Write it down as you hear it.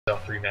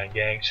himself 3-man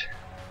ganked,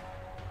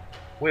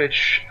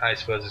 which I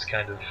suppose is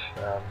kind of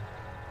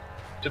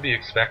to be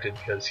expected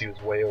because he was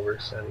way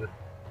overextended.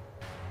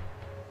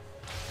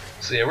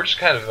 So yeah, we're just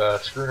kind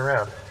of screwing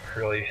around,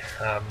 really.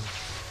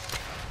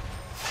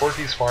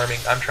 Corky's farming.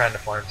 I'm trying to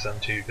farm some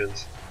too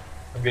because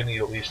I'm going to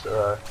need at least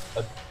a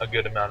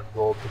good amount of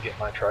gold to get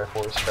my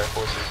Triforce.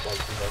 Triforce is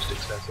like the most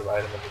expensive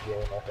item in the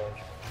game, I think.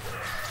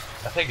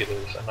 I think it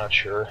is, I'm not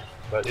sure,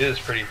 but it is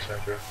pretty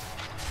expensive.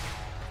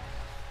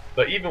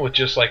 But even with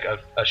just like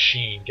a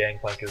Sheen,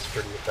 Gangplank is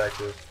pretty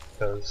effective,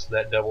 because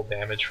that double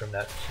damage from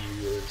that Q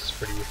is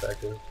pretty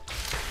effective.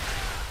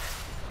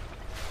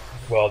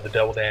 Well, the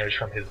double damage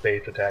from his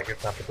base attack,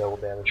 it's not the double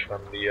damage from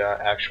the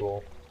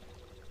actual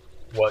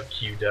what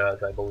Q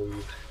does, I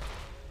believe.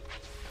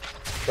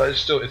 But it's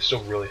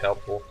still really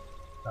helpful.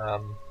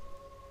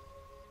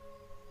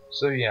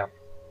 So yeah,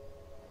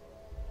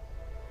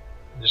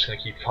 I'm just gonna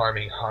keep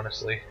farming,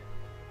 honestly.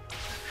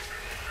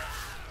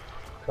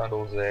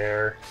 Trundle's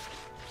there,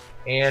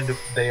 and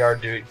they are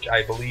doing.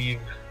 I believe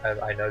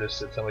I noticed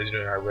that somebody's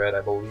doing our red.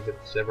 I believe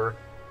it's Sivir.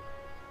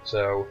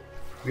 So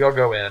we all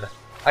go in.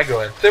 I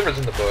go in. Sivir's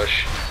in the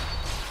bush.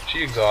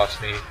 She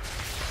exhausts me,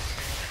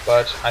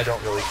 but I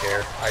don't really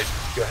care. I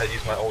go ahead and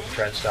use my ult to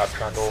try and stop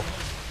Trundle,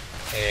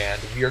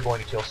 and we are going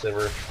to kill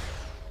Sivir.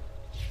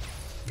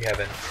 We have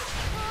an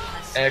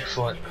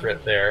excellent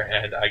crit there,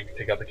 and I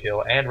pick up the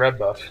kill and red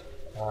buff.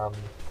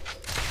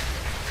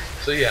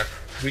 So yeah,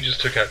 we just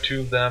took out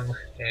 2 of them,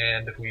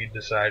 and we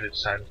decided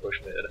it's time to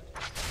push mid.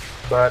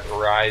 But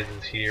Ryze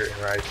is here, and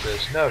Ryze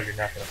says, no, you're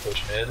not going to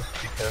push mid,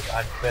 because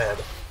I'm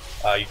fed.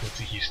 You can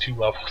see he's 2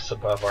 levels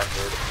above our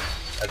mid.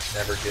 That's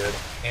never good.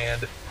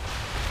 And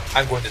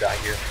I'm going to die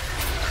here,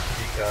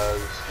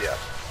 because, yeah,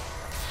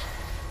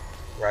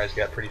 Ryze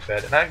got pretty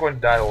fed, and I'm going to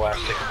die the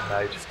last tick of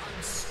Ignite.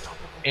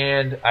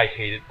 And I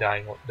hate it,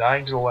 dying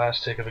to the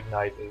last tick of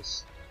Ignite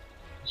is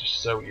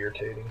just so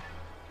irritating.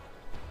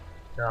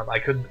 I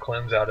couldn't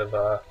cleanse out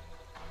of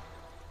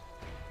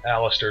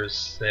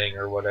Alistair's thing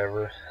or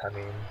whatever. I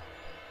mean,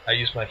 I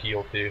used my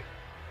heal too,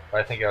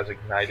 but I think I was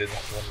ignited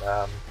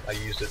when I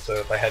used it, so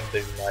if I hadn't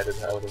been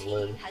ignited, I would have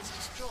lived.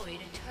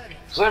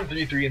 So I'm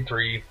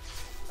 3-3-3.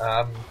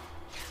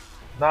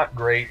 Not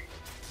great,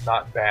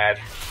 not bad,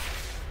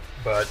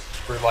 but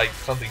for like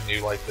something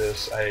new like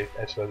this, I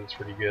suppose it's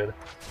pretty good.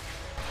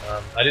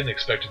 I didn't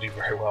expect to do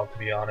very well, to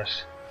be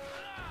honest.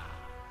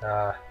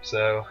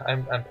 So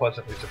I'm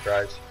pleasantly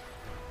surprised.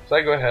 So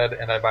I go ahead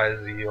and I buy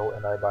a Zeal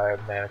and I buy a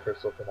Mana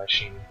Crystal for my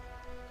Sheen.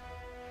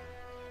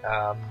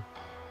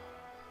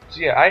 So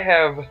yeah, I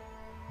have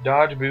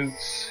Dodge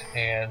Boots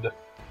and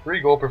 3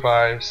 gold per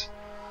 5s,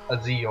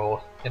 a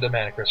Zeal, and a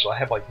Mana Crystal. I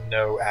have like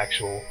no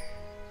actual,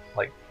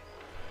 like,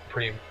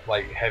 pretty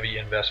like heavy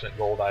investment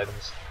gold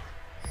items.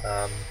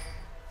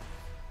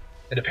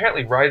 And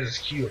apparently Ryze's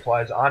Q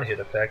applies on hit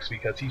effects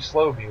because he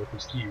slowed me with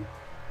his Q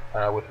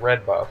with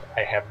red buff.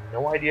 I have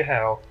no idea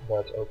how,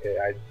 but okay.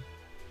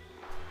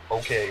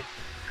 Okay.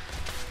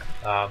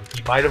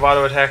 He might have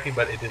auto-attacked me,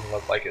 but it didn't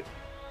look like it,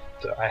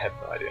 so I have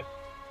no idea.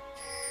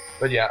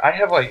 But yeah, I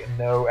have like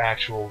no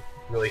actual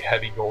really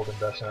heavy gold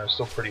investment. I'm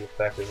still pretty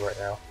effective right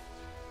now.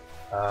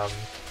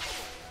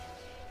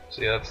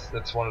 So yeah,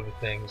 that's one of the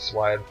things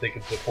why I'm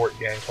thinking support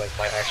Gangplank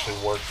might actually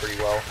work pretty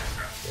well,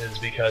 is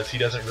because he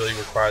doesn't really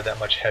require that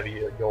much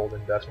heavy gold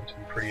investment to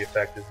be pretty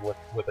effective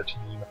with a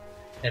team.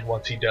 And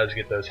once he does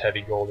get those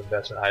heavy gold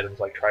investment items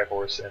like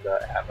Triforce and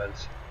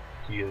Atmas,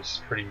 he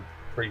is pretty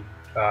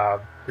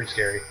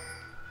scary.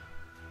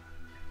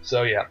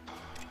 So yeah,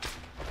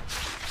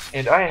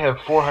 and I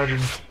have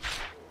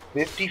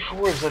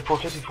 454. Is that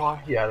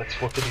 454? Yeah, that's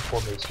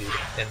 454 move speed,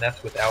 and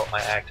that's without my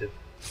active.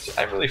 So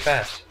I'm really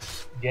fast.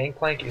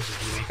 Gangplank is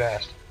really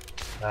fast.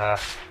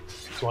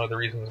 It's one of the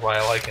reasons why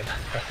I like him.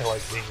 I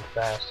like being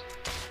fast.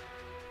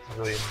 It's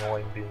really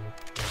annoying being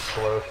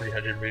slow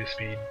 300 move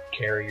speed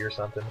carry or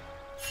something.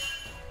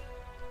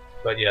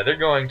 But yeah, they're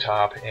going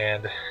top,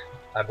 and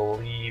I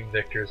believe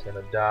Victor's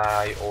gonna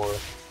die, or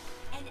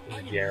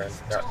Garen.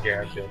 Not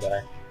Garen's gonna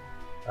die.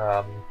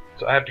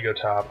 So I have to go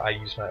top. I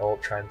use my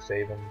ult, try and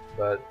save him,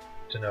 but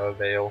to no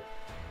avail.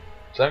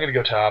 So I'm gonna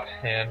go top,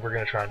 and we're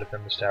gonna try and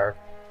defend this tower.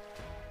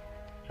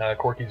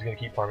 Corky's gonna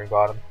keep farming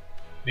bottom,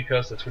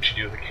 because that's what you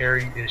do with a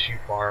carry, is you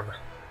farm,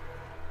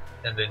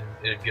 and then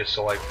it gets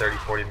to like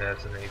 30-40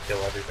 minutes, and then you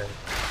kill everything,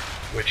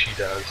 which he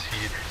does.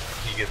 He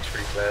gets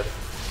pretty fed.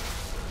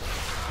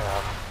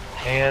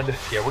 And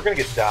yeah, we're gonna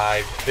get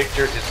dived.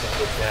 Victor is gonna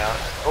go down.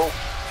 Oh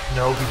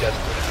no, he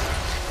doesn't.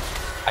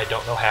 I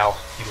don't know how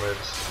he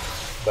lives,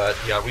 but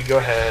yeah, we go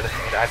ahead,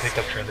 and I pick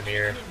up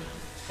Tryndamere,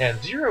 and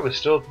Zero is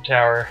still at the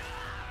tower,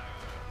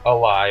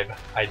 alive.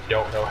 I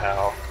don't know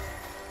how.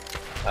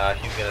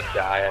 He's gonna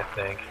die, I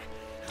think.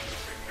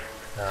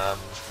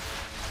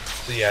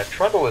 So yeah,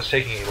 Trundle is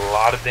taking a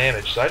lot of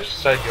damage, so I just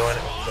decided to go in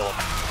and kill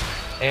him.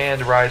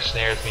 And Ryze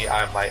snares me.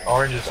 My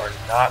oranges are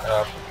not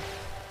up,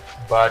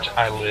 but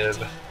I live,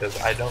 because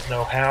I don't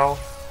know how,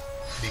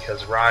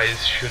 because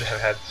Ryze should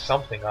have had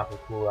something off of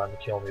cooldown to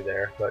kill me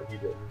there, but he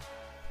didn't.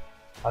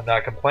 I'm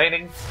not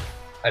complaining.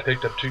 I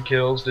picked up 2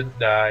 kills, didn't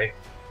die.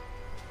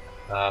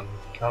 I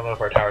don't know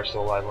if our tower's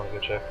still alive. Let me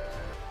go check.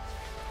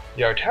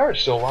 Yeah, our tower's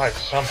still alive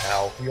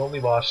somehow. We only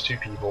lost 2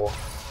 people.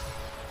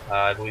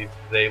 I believe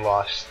they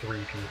lost 3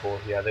 people.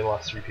 Yeah, they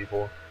lost 3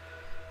 people.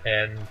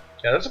 And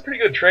yeah, that's a pretty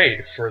good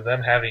trade for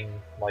them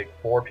having like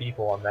 4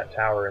 people on that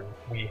tower, and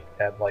we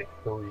had like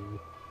 3.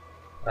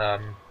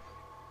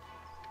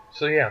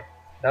 So yeah,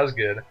 that was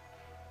good.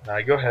 Now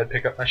I go ahead,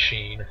 pick up my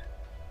Sheen,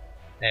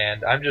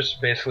 and I'm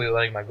just basically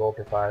letting my gold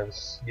for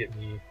 5s get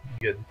me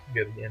good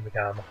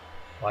income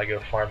while I go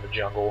farm the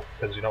jungle,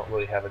 because we don't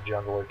really have a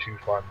jungler to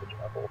farm the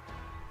jungle.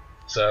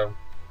 So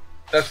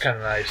that's kind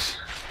of nice.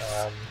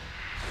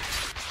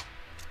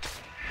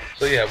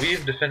 So yeah,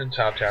 we've defended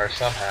top tower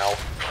somehow.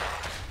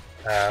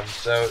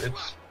 So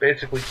it's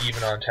basically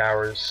even on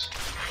towers.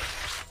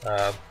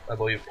 I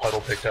believe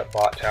Puddle picked up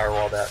bot tower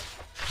while that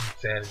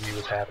insanity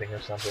was happening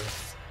or something.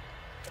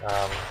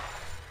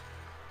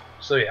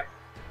 So yeah,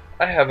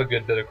 I have a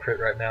good bit of crit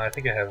right now. I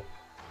think I have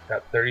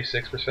got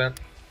 36%.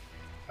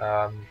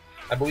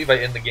 I believe I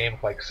end the game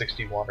with like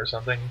 61 or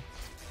something.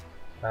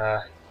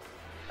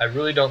 I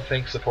really don't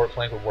think support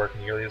flank would work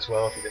nearly as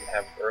well if you didn't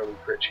have early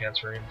crit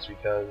chance runes,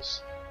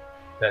 because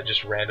that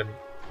just random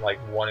like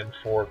 1 in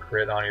 4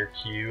 crit on your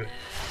Q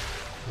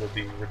would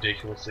be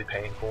ridiculously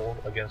painful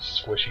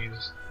against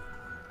squishies,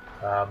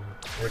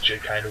 which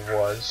it kind of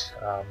was.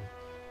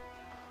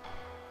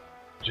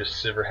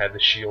 Just Sivir had the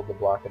shield to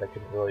block it. I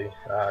couldn't really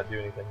do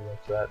anything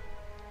against that.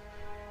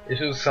 If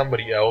it was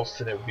somebody else,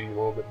 then it would be a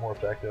little bit more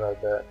effective, I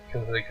bet,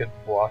 because they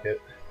couldn't block it.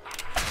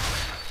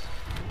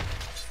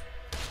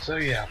 So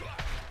yeah.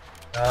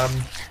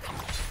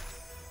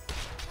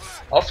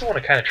 Also want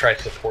to kind of try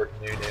support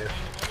Nunu,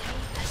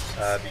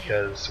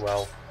 because,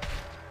 well,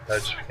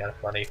 that'd just be kind of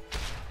funny.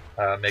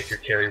 Make your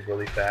carry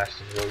really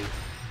fast and really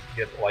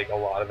get like a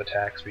lot of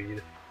attack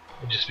speed.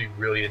 It'd just be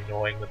really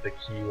annoying with the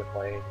Q and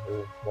lane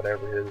or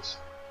whatever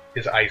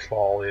his ice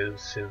ball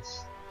is,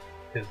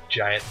 his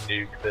giant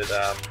nuke that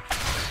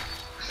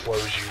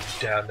slows you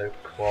down the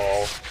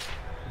claw.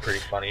 Pretty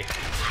funny.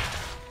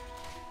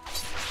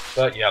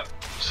 But yep,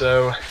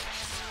 so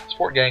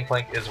support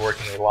Gangplank is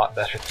working a lot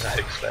better than I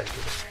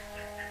expected.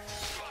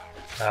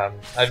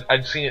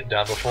 I'd seen it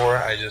done before,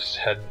 I just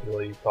hadn't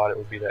really thought it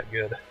would be that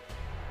good.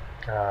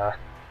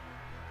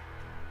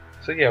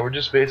 So yeah, we're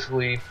just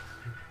basically,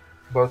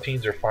 both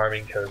teams are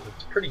farming because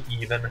it's pretty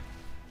even.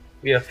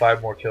 We have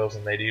 5 more kills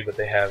than they do, but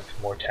they have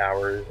more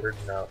towers, or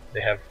no,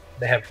 they have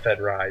Fed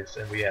Rise,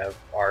 and we have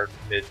our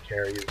mid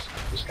carry is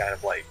just kind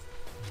of like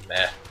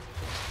meh,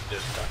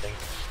 just nothing.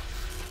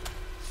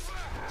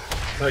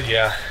 But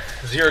yeah,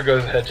 Zero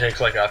goes ahead, takes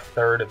like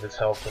 1/3 of his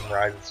health from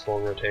Rise's full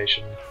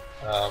rotation.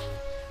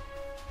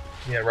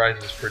 Yeah,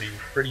 Rise is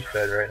pretty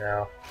fed right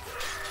now.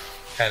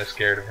 Kind of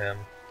scared of him.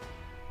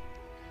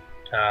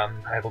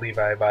 I believe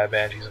I buy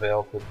Banshee's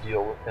Veil to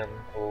deal with him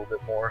a little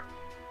bit more.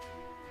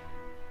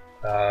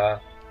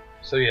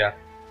 So yeah,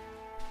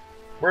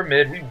 we're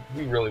mid.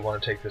 We really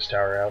want to take this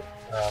tower out.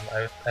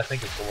 I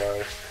think it's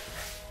low.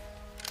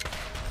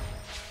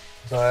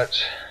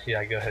 But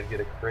yeah, go ahead and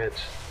get a crit.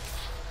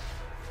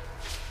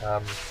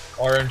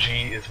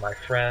 RNG is my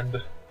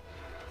friend.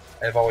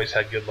 I've always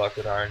had good luck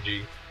with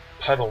RNG.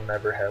 Puddle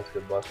never has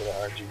good luck with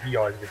RNG. He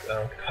always gets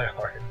owned by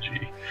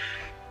RNG.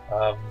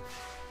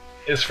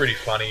 It's pretty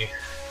funny.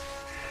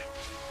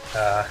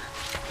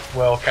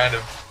 Well, kind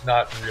of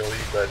not really,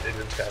 but it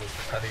is kind of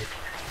funny.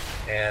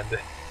 And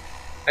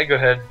I go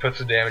ahead and put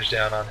some damage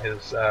down on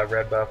his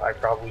red buff. I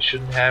probably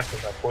shouldn't have,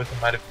 because my poison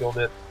might have killed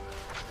it.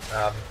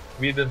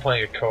 We've been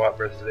playing a co-op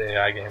versus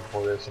AI game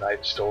before this, and I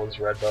stole his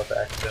red buff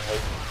accidentally.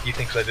 He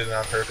thinks I did it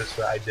on purpose,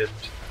 but I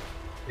didn't.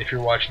 If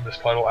you're watching this,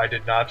 Puddle, I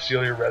did not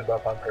steal your red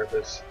buff on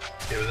purpose.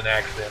 It was an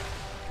accident.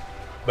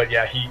 But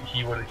yeah,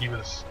 he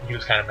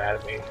was kind of mad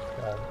at me.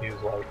 He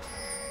was like,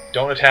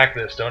 "Don't attack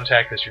this! Don't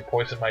attack this! Your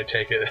poison might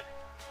take it."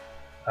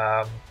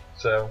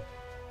 So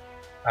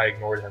I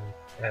ignored him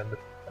and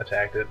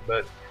attacked it,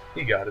 but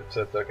he got it,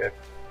 so it's okay.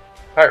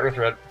 Pirate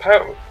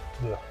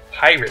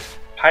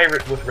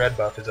with red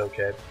buff is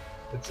okay.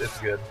 It's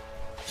good,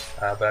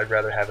 but I'd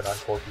rather have it on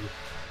Corky.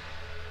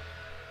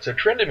 So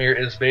Trendemir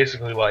is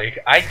basically like,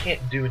 I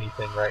can't do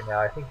anything right now.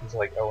 I think he's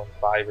like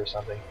 0-5 or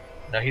something.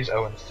 No, he's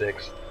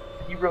 0-6.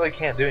 He really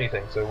can't do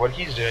anything. So what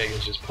he's doing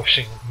is just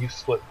pushing. He's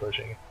split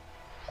pushing.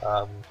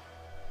 And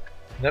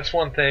that's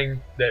one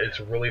thing that is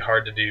really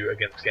hard to do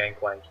against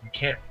Gangplank. You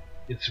can't.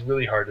 It's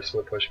really hard to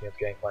split push against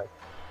Gangplank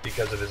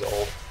because of his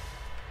ult.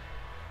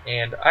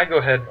 And I go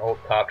ahead and ult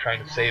top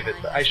trying to save it,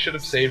 but I should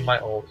have saved my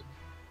ult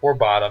or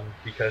bottom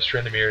because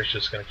Trendemir is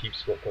just going to keep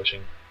split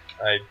pushing.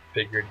 I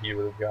figured he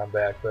would have gone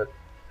back, but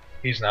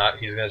he's not.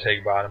 He's going to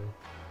take bottom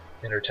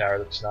inner tower.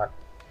 That's not.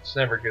 It's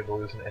never good to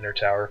lose an inner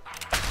tower.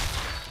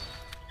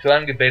 So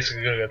I'm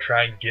basically going to go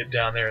try and get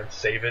down there and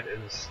save it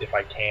as if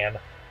I can.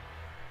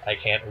 I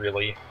can't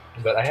really,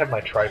 but I have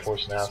my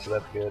Triforce now, so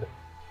that's good.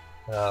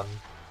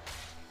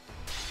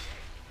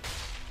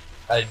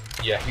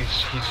 Yeah, he's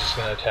just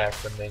going to attack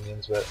the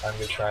minions, but I'm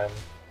going to try and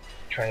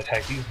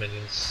attack these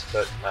minions,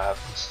 but nah,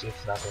 it's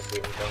not going to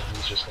do anything.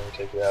 He's just going to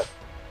take it out.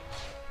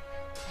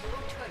 Your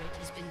turret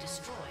has been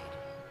destroyed.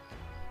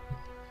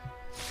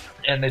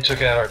 and they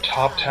took out our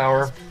top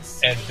tower,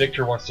 and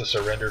Victor wants to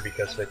surrender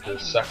because Victor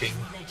is sucking.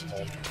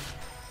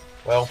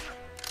 Well,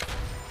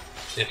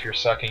 if you're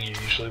sucking, you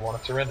usually want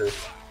to surrender.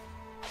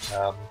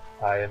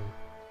 I am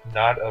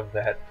not of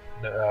that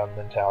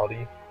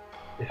mentality.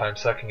 If I'm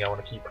sucking, I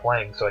want to keep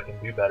playing so I can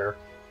do better.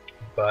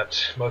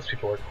 But most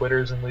people are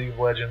quitters in League of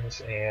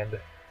Legends, and,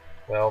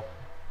 well,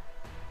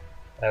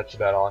 that's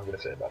about all I'm going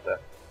to say about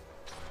that.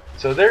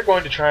 So they're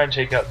going to try and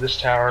take out this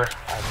tower.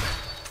 I'm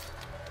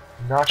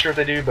not sure if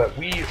they do, but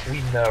we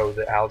know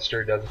that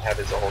Alistair doesn't have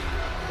his ult,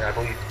 and I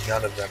believe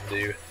none of them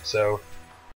do. So